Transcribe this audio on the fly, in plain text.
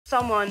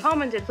Someone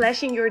commented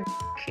flashing your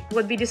dick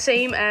would be the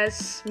same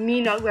as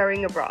me not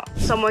wearing a bra.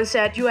 Someone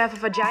said, you have a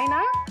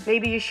vagina?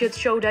 Maybe you should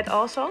show that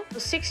also.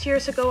 6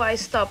 years ago, I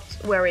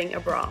stopped wearing a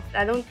bra.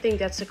 I don't think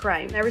that's a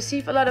crime. I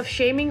received a lot of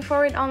shaming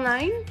for it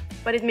online,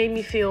 but it made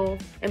me feel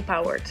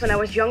empowered. When I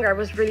was younger, I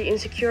was really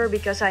insecure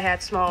because I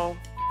had small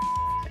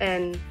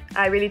and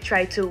I really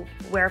tried to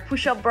wear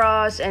push-up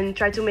bras and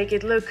try to make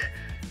it look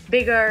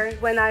bigger.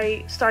 When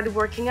I started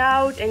working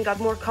out and got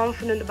more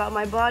confident about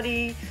my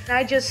body,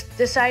 I just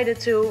decided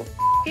to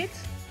it.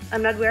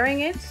 I'm not wearing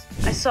it.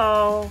 I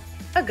saw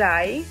a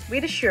guy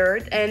with a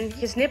shirt and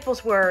his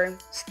nipples were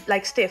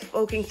like stiff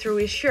poking through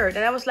his shirt,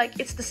 and I was like,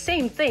 it's the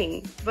same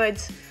thing,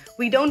 but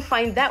we don't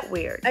find that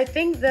weird. I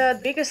think the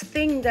biggest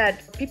thing that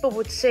people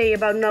would say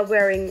about not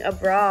wearing a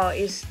bra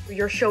is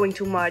you're showing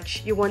too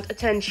much, you want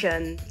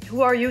attention.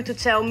 Who are you to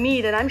tell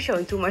me that I'm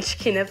showing too much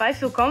skin? If I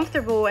feel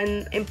comfortable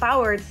and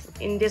empowered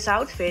in this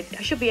outfit,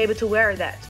 I should be able to wear that.